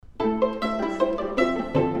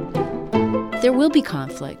there will be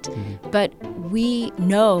conflict. But we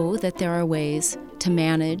know that there are ways to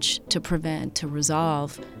manage, to prevent, to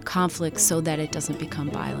resolve conflict so that it doesn't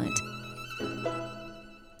become violent.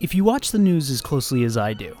 If you watch the news as closely as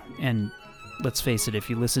I do, and let's face it, if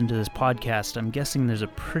you listen to this podcast, I'm guessing there's a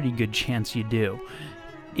pretty good chance you do,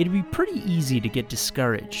 it'd be pretty easy to get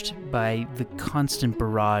discouraged by the constant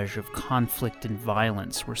barrage of conflict and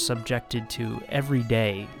violence we're subjected to every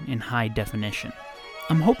day in high definition.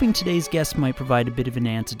 I'm hoping today's guest might provide a bit of an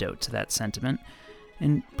antidote to that sentiment,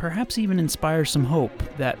 and perhaps even inspire some hope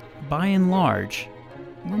that, by and large,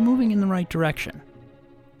 we're moving in the right direction.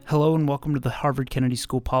 Hello and welcome to the Harvard Kennedy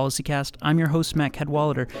School PolicyCast. I'm your host, Matt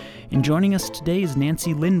Cadwallader, and joining us today is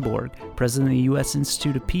Nancy Lindborg, president of the U.S.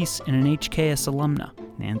 Institute of Peace and an HKS alumna.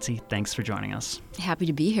 Nancy, thanks for joining us. Happy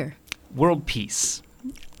to be here. World peace,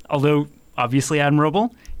 although obviously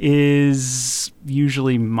admirable, is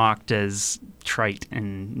usually mocked as trite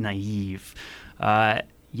and naive.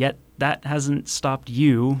 Yet that hasn't stopped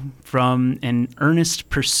you from an earnest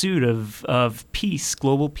pursuit of peace,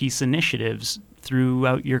 global peace initiatives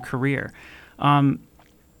throughout your career.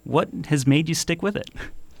 What has made you stick with it?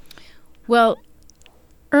 Well,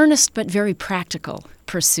 earnest but very practical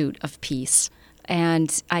pursuit of peace.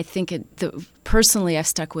 And I think personally I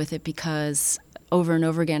stuck with it because over and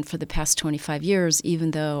over again for the past 25 years,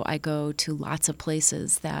 even though I go to lots of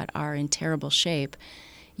places that are in terrible shape,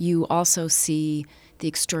 you also see the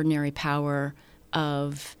extraordinary power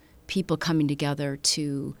of people coming together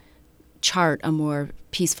to chart a more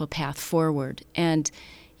peaceful path forward. And,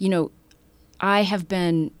 I have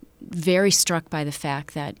been very struck by the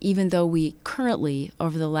fact that even though we currently,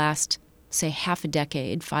 over the last, say, half a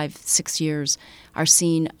decade, 5-6 years, are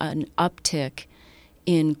seeing an uptick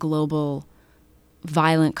in global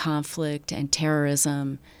violent conflict and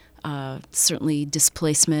terrorism, certainly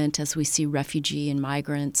displacement as we see refugee and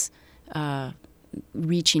migrants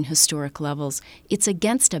reaching historic levels. It's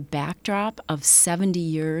against a backdrop of 70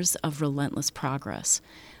 years of relentless progress,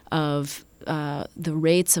 of the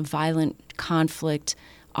rates of violent conflict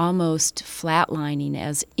almost flatlining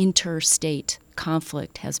as interstate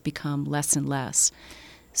conflict has become less and less.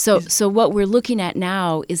 So what we're looking at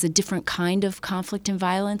now is a different kind of conflict and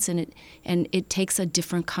violence, and it takes a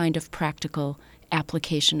different kind of practical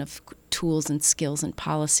application of tools and skills and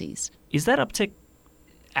policies. Is that uptick,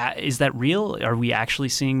 is that real? Are we actually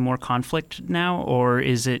seeing more conflict now, or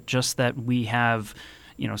is it just that we have,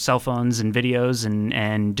 cell phones and videos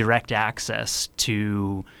and direct access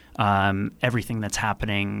to everything that's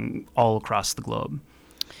happening all across the globe?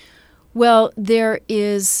 Well, there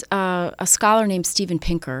is a scholar named Steven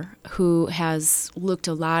Pinker who has looked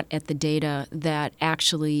a lot at the data that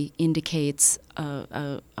actually indicates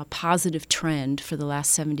a positive trend for the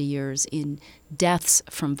last 70 years in deaths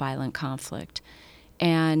from violent conflict.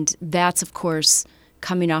 And that's, of course,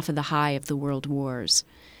 coming off of the high of the world wars.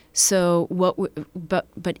 So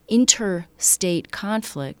but interstate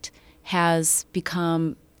conflict has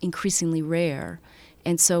become increasingly rare.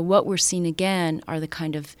 And so what we're seeing again are the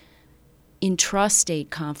kind of intrastate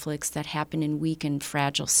conflicts that happen in weak and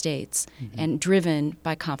fragile states, and driven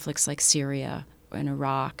by conflicts like Syria and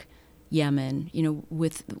Iraq, Yemen,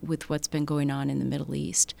 with what's been going on in the Middle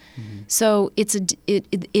East. So it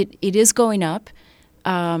is going up.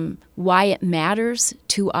 Why it matters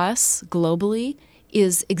to us globally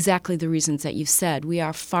is exactly the reasons that you've said. We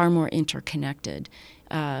are far more interconnected.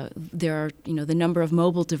 There are, the number of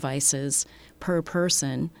mobile devices per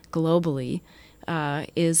person globally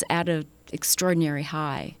is at an extraordinary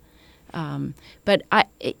high. But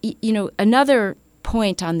another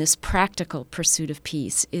point on this practical pursuit of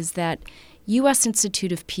peace is that U.S.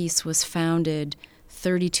 Institute of Peace was founded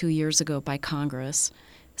 32 years ago by Congress,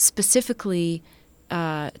 specifically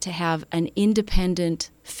to have an independent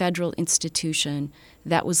federal institution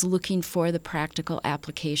that was looking for the practical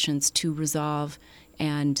applications to resolve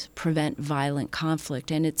and prevent violent conflict.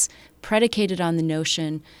 And it's predicated on the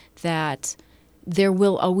notion that there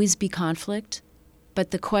will always be conflict,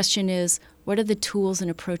 but the question is, what are the tools and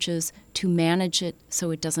approaches to manage it so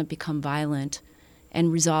it doesn't become violent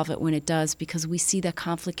and resolve it when it does? Because we see that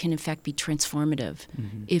conflict can, in fact, be transformative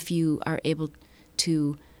if you are able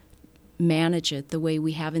to manage it the way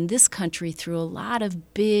we have in this country through a lot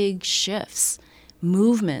of big shifts,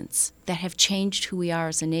 movements that have changed who we are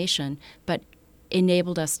as a nation, but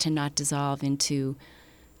enabled us to not dissolve into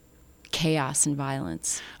chaos and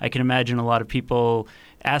violence. I can imagine a lot of people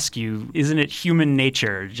ask you, isn't it human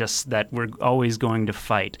nature just that we're always going to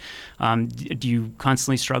fight? Do you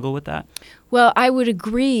constantly struggle with that? Well, I would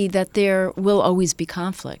agree that there will always be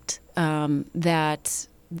conflict, that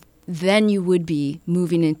then you would be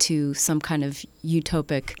moving into some kind of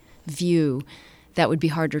utopic view that would be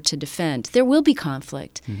harder to defend. There will be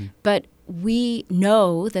conflict, but we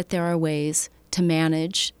know that there are ways to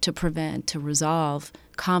manage, to prevent, to resolve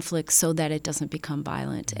conflict so that it doesn't become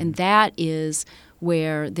violent. And that is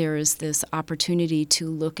where there is this opportunity to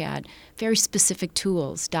look at very specific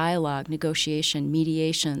tools, dialogue, negotiation,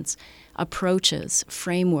 mediations, approaches,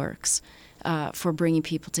 frameworks for bringing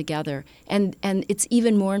people together. And it's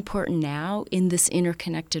even more important now in this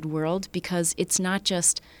interconnected world because it's not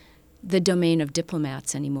just the domain of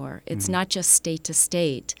diplomats anymore. It's not just state to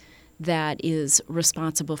state that is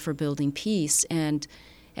responsible for building peace. And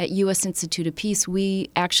at U.S. Institute of Peace, we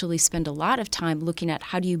actually spend a lot of time looking at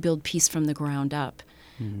how do you build peace from the ground up.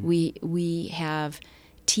 We have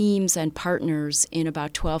teams and partners in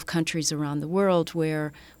about 12 countries around the world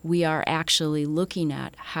where we are actually looking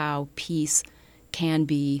at how peace can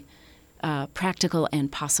be practical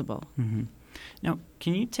and possible. Now,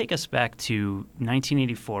 can you take us back to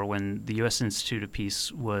 1984 when the U.S. Institute of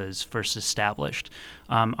Peace was first established?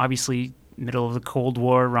 Obviously, middle of the Cold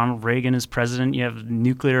War, Ronald Reagan is president, you have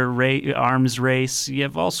nuclear arms race, you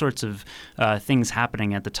have all sorts of things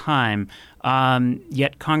happening at the time.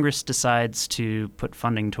 Yet Congress decides to put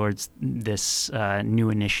funding towards this new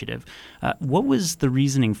initiative. What was the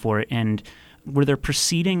reasoning for it, and were there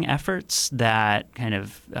preceding efforts that kind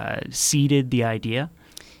of seeded the idea?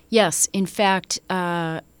 Yes. In fact,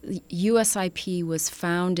 USIP was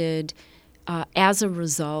founded as a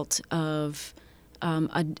result of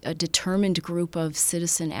a determined group of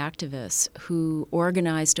citizen activists who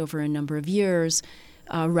organized over a number of years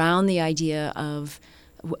around the idea of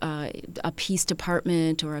a peace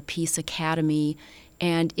department or a peace academy,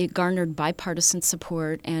 and it garnered bipartisan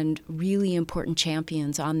support and really important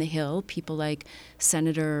champions on the Hill, people like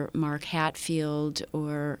Senator Mark Hatfield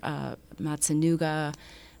or Matsunuga,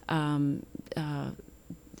 a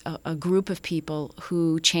group of people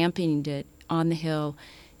who championed it on the Hill,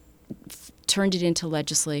 turned it into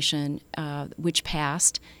legislation, which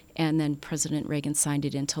passed, and then President Reagan signed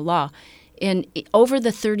it into law. And over the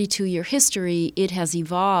 32-year history, it has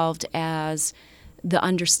evolved as the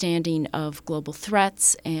understanding of global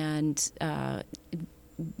threats and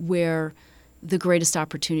where the greatest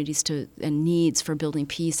opportunities and needs for building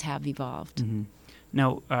peace have evolved.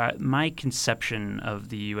 Now, my conception of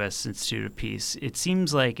the U.S. Institute of Peace, it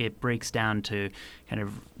seems like it breaks down to kind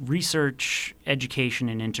of research, education,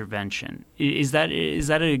 and intervention. Is that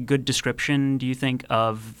a good description, do you think,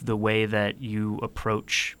 of the way that you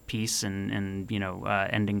approach peace and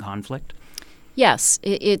ending conflict? Yes,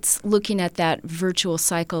 it's looking at that virtual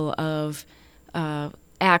cycle of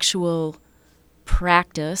actual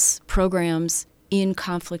practice programs in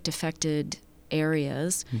conflict-affected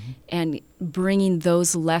areas and bringing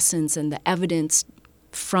those lessons and the evidence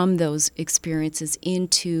from those experiences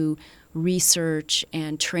into research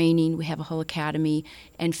and training. We have a whole academy,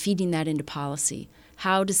 and feeding that into policy.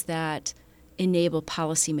 How does that enable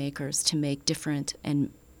policymakers to make different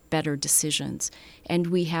and better decisions? And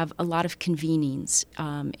we have a lot of convenings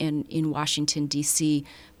in Washington, D.C.,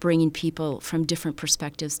 bringing people from different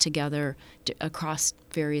perspectives together across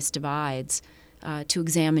various divides to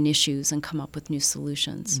examine issues and come up with new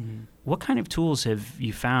solutions. What kind of tools have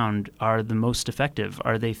you found are the most effective?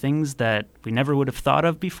 Are they things that we never would have thought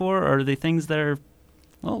of before, or are they things that are,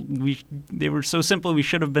 they were so simple we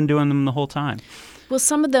should have been doing them the whole time? Well,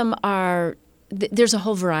 some of them are, there's a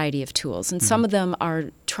whole variety of tools, and some of them are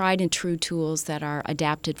tried and true tools that are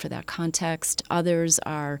adapted for that context. Others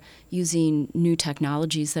are using new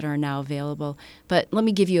technologies that are now available. But let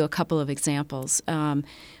me give you a couple of examples.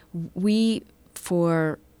 We,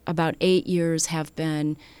 for about 8 years, have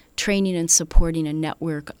been training and supporting a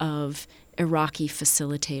network of Iraqi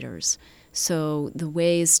facilitators. So the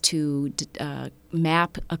ways to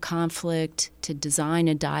map a conflict, to design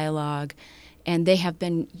a dialogue, and they have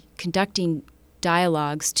been conducting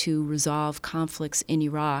dialogues to resolve conflicts in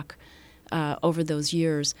Iraq over those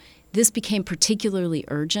years. This became particularly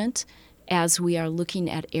urgent as we are looking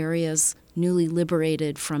at areas newly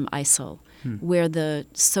liberated from ISIL, where the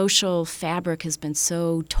social fabric has been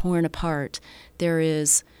so torn apart. There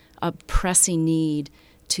is a pressing need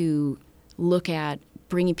to look at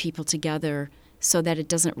bringing people together so that it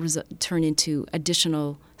doesn't turn into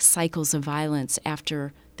additional cycles of violence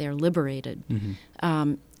after they're liberated.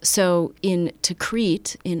 So in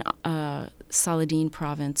Tikrit, in Saladin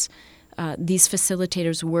province, these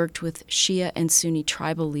facilitators worked with Shia and Sunni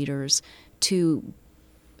tribal leaders to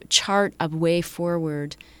chart a way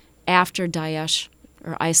forward after Daesh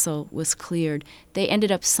or ISIL was cleared. They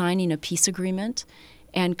ended up signing a peace agreement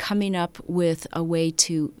and coming up with a way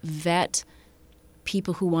to vet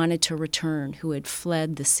people who wanted to return, who had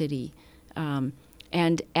fled the city,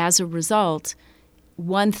 And as a result,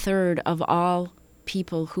 1/3 of all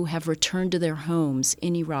people who have returned to their homes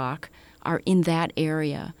in Iraq are in that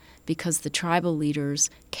area because the tribal leaders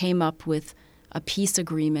came up with a peace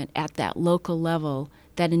agreement at that local level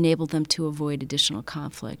that enabled them to avoid additional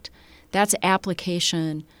conflict. That's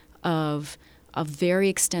application of a very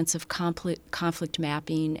extensive conflict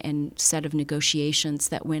mapping and set of negotiations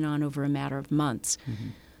that went on over a matter of months.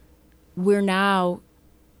 We're now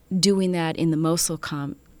doing that in the Mosul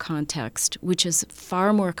context, which is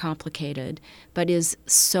far more complicated, but is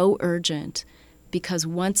so urgent because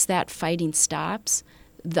once that fighting stops,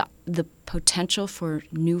 the potential for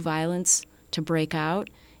new violence to break out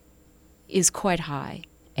is quite high.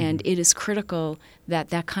 And it is critical that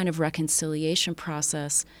that kind of reconciliation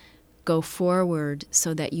process go forward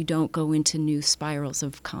so that you don't go into new spirals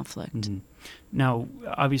of conflict. Now,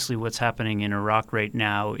 obviously what's happening in Iraq right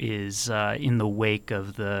now is in the wake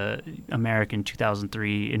of the American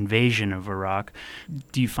 2003 invasion of Iraq.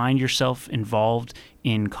 Do you find yourself involved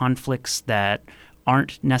in conflicts that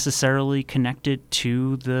aren't necessarily connected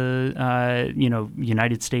to the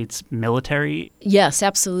United States military? Yes,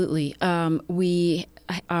 absolutely. We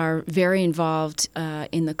are very involved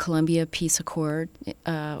in the Colombia Peace Accord.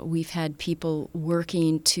 We've had people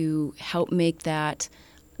working to help make that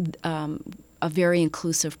a very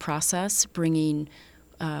inclusive process, bringing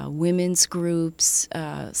women's groups,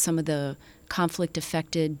 some of the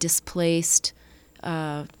conflict-affected, displaced,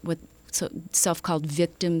 self-called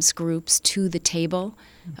victims groups to the table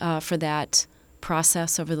for that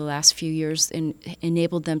process over the last few years and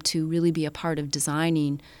enabled them to really be a part of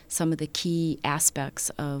designing some of the key aspects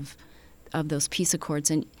of those peace accords.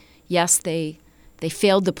 And yes, they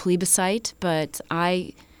failed the plebiscite, but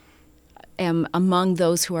I am among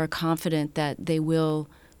those who are confident that they will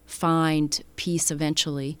find peace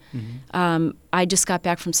eventually. I just got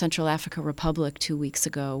back from Central Africa Republic 2 weeks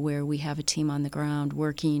ago, where we have a team on the ground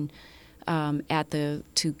working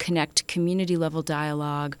to connect community-level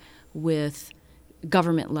dialogue with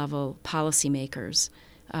government-level policymakers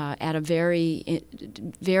at a very,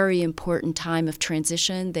 very important time of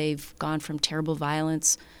transition. They've gone from terrible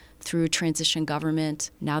violence through a transition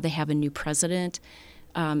government. Now they have a new president.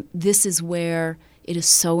 This is where it is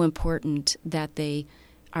so important that they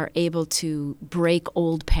are able to break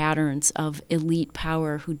old patterns of elite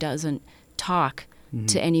power who doesn't talk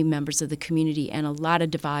to any members of the community, and a lot of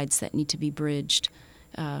divides that need to be bridged,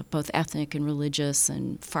 both ethnic and religious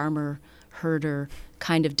and farmer-herder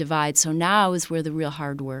kind of divides. So now is where the real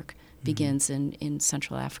hard work begins in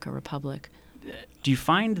Central Africa Republic. Do you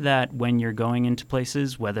find that when you're going into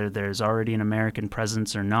places, whether there's already an American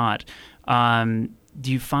presence or not, do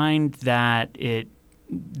you find that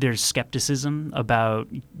there's skepticism about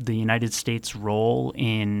the United States' role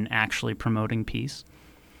in actually promoting peace?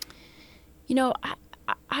 You know,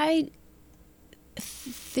 I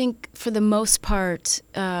think for the most part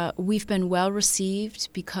we've been well received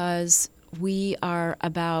because we are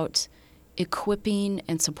about equipping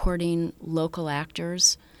and supporting local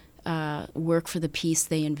actors work for the peace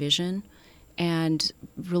they envision. And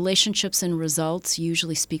relationships and results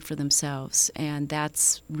usually speak for themselves, and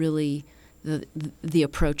that's really the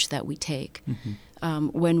approach that we take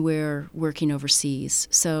when we're working overseas.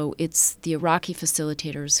 So it's the Iraqi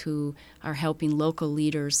facilitators who are helping local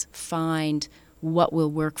leaders find what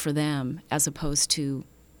will work for them as opposed to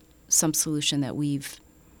some solution that we've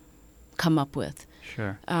come up with.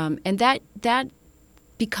 Sure. And that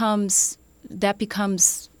becomes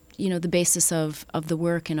the basis of the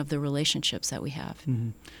work and of the relationships that we have.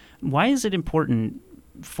 Why is it important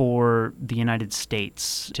for the United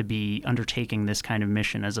States to be undertaking this kind of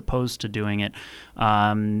mission as opposed to doing it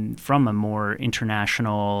from a more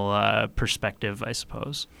international perspective, I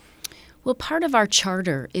suppose? Well, part of our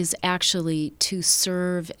charter is actually to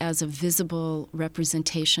serve as a visible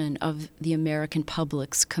representation of the American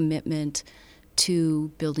public's commitment to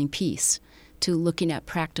building peace, to looking at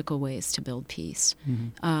practical ways to build peace,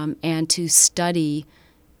 and to study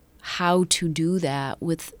how to do that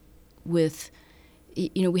with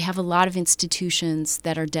we have a lot of institutions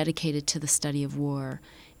that are dedicated to the study of war.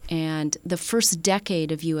 And the first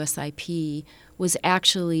decade of USIP was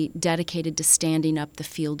actually dedicated to standing up the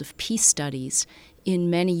field of peace studies in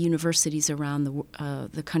many universities around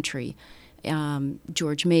the country.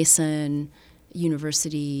 George Mason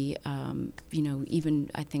University, even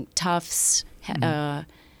I think Tufts,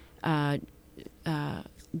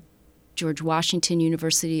 George Washington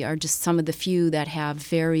University are just some of the few that have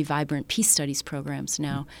very vibrant peace studies programs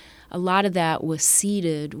now. A lot of that was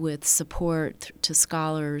seeded with support to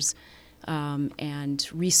scholars and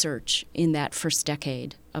research in that first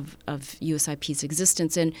decade of USIP's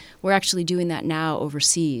existence. And we're actually doing that now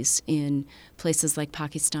overseas in places like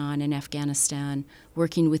Pakistan and Afghanistan,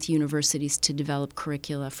 working with universities to develop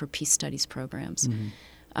curricula for peace studies programs.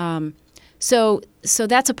 So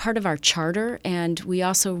that's a part of our charter, and we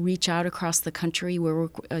also reach out across the country. We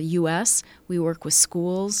work U.S. We work with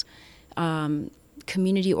schools,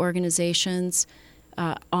 community organizations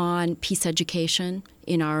on peace education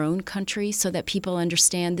in our own country, so that people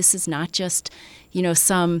understand this is not just,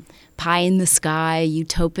 some pie in the sky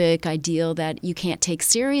utopic ideal that you can't take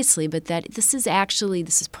seriously, but that this is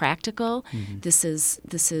practical, this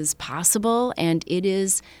is possible, and it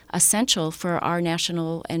is essential for our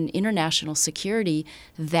national and international security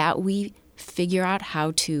that we figure out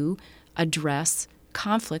how to address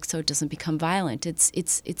conflict so it doesn't become violent.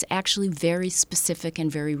 It's actually very specific and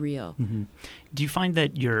very real. Do you find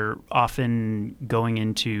that you're often going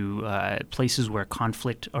into places where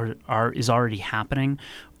conflict is already happening,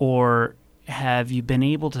 or have you been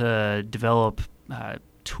able to develop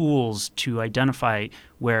tools to identify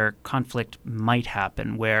where conflict might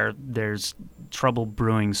happen, where there's trouble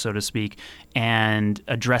brewing, so to speak, and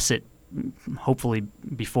address it hopefully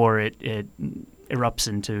before it erupts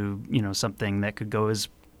into something that could go as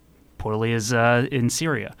poorly as in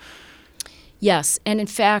Syria? Yes, and in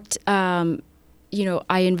fact, I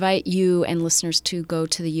invite you and listeners to go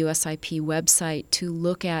to the USIP website to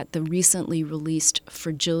look at the recently released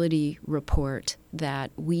fragility report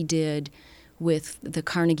that we did with the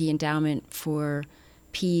Carnegie Endowment for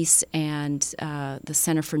Peace and the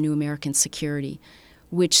Center for New American Security,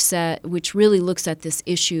 which really looks at this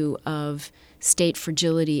issue of state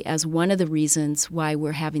fragility as one of the reasons why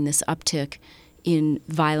we're having this uptick in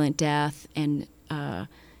violent death and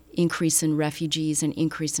increase in refugees and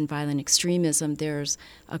increase in violent extremism. There's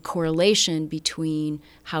a correlation between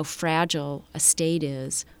how fragile a state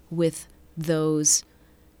is with those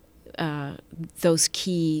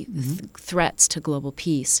key threats to global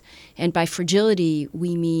peace. And by fragility,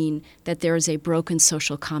 we mean that there is a broken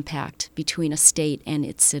social compact between a state and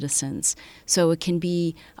its citizens. So it can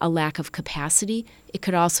be a lack of capacity. It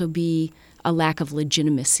could also be a lack of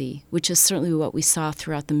legitimacy, which is certainly what we saw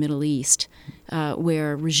throughout the Middle East,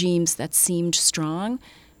 where regimes that seemed strong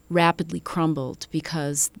rapidly crumbled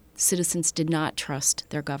because citizens did not trust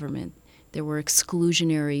their government. There were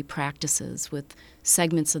exclusionary practices with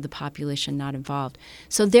segments of the population not involved.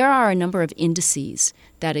 So there are a number of indices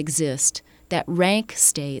that exist that rank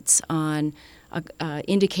states on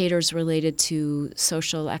indicators related to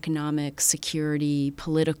social, economic, security,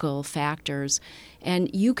 political factors.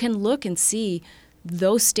 And you can look and see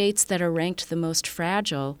those states that are ranked the most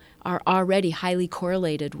fragile are already highly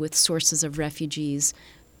correlated with sources of refugees,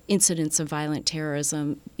 incidents of violent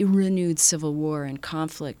terrorism, renewed civil war and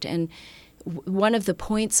conflict. And one of the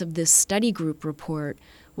points of this study group report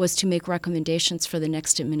was to make recommendations for the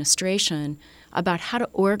next administration about how to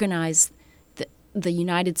organize the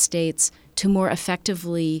United States to more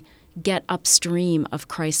effectively get upstream of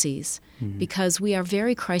crises, because we are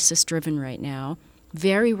very crisis-driven right now,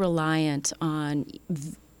 very reliant on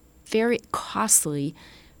very costly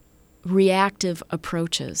reactive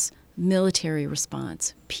approaches, military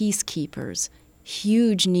response, peacekeepers,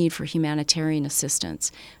 huge need for humanitarian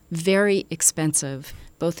assistance, very expensive,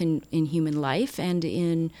 both in human life and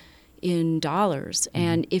in dollars.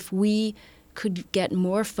 And if we could get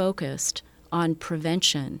more focused on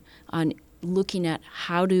prevention, on looking at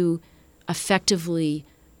how to effectively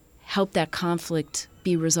help that conflict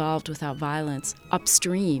be resolved without violence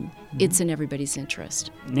upstream, it's in everybody's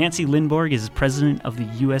interest. Nancy Lindborg is president of the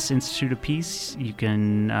U.S. Institute of Peace. You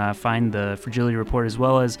can find the Fragility Report as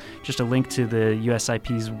well as just a link to the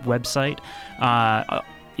USIP's website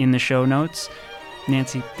in the show notes.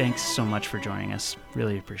 Nancy, thanks so much for joining us.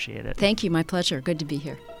 Really appreciate it. Thank you. My pleasure. Good to be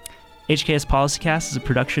here. HKS PolicyCast is a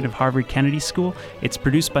production of Harvard Kennedy School. It's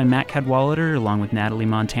produced by Matt Cadwallader along with Natalie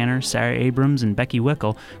Montana, Sarah Abrams, and Becky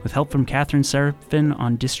Wickel, with help from Catherine Serafin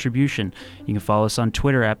on distribution. You can follow us on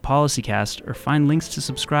Twitter at PolicyCast or find links to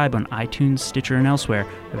subscribe on iTunes, Stitcher, and elsewhere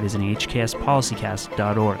by visiting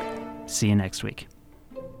hkspolicycast.org. See you next week.